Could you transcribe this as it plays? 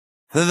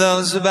For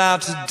those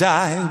about to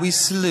die, we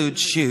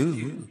salute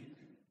you.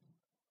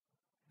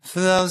 For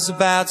those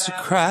about to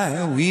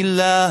cry, we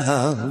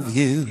love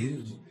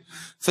you.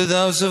 For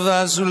those of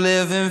us who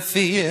live in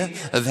fear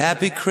of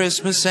Happy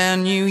Christmas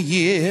and New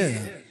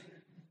Year,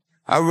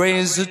 I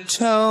raise a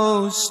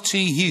toast to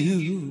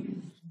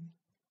you.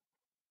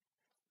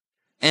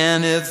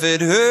 And if it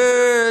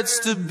hurts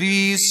to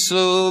be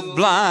so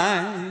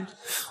blind,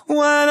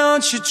 why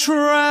don't you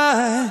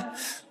try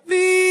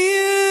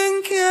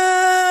being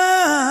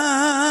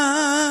kind?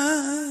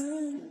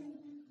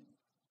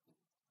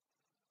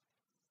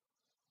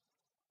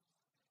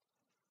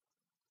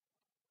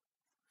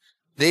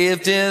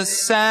 They've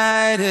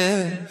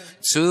decided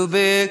to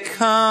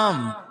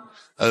become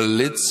a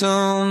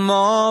little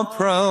more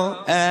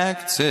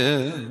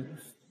proactive,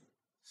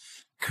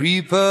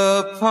 creep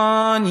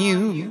upon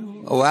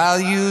you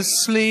while you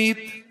sleep,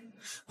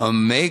 or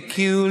make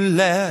you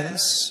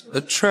less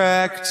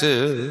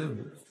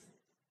attractive.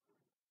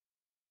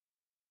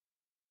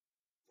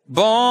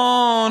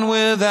 Born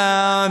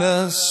without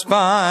a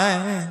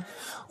spine,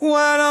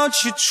 why don't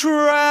you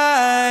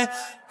try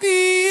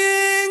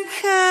being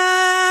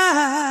kind?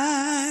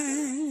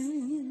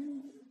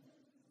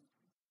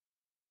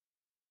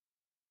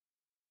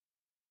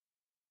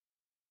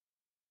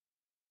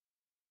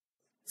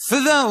 For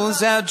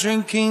those out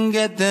drinking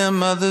at their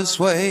mother's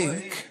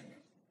wake,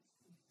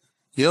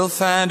 you'll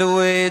find a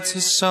way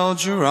to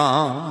soldier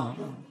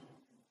on.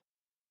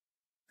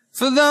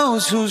 For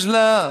those whose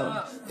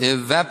love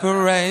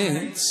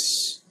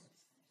evaporates,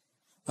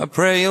 I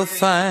pray you'll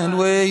find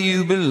where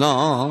you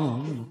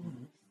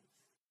belong.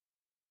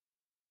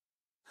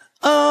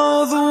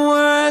 Oh, the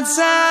words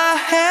I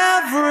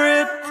have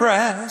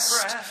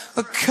repressed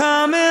are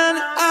coming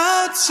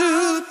out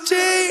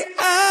today,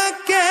 I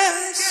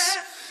guess.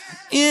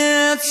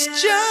 It's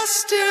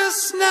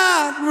justice,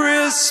 not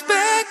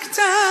respect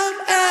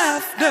I'm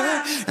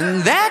after,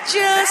 and that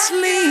just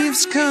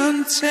leaves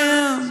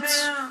contempt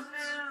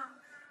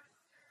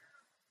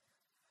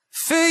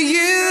for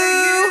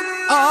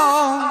you.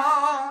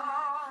 Oh,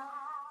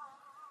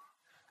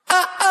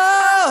 oh,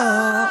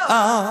 oh,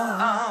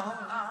 oh.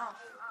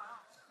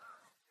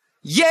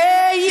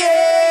 Yeah,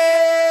 yeah,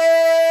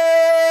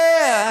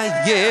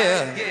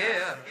 yeah.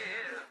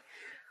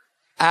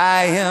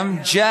 I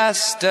am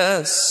just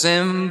a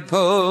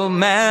simple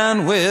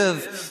man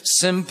with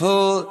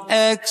simple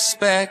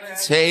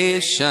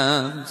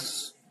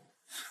expectations,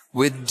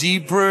 with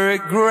deep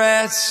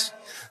regrets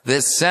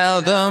that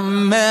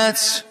seldom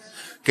met.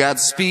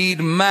 Godspeed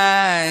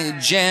my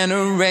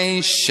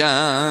generation.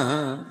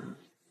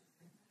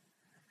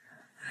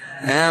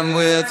 And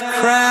with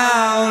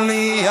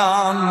Crowley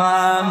on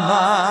my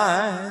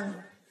mind,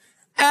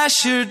 I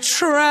should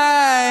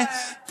try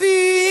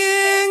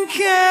being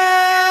kind.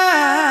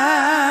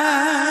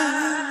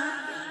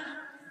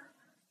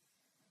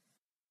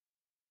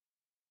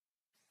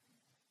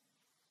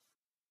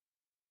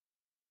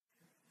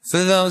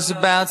 For those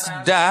about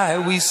to die,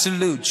 we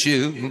salute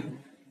you.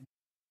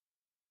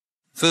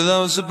 For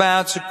those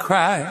about to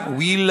cry,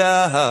 we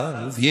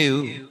love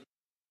you.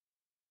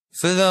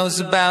 For those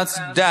about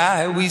to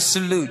die, we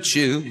salute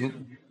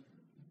you.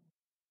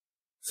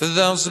 For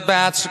those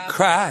about to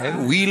cry,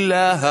 we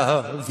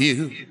love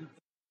you.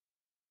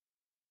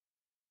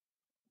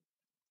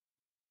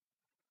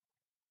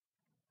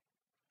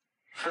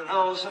 For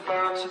those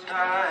about to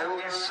die,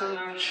 we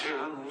salute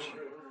you.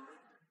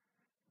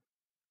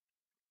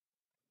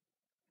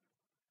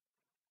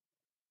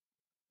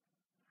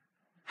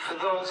 For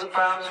those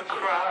about to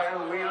cry,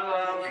 we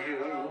love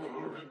you.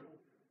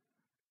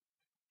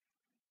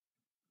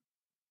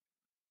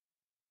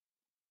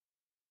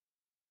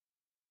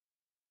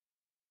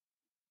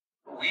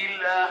 We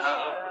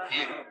love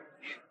you.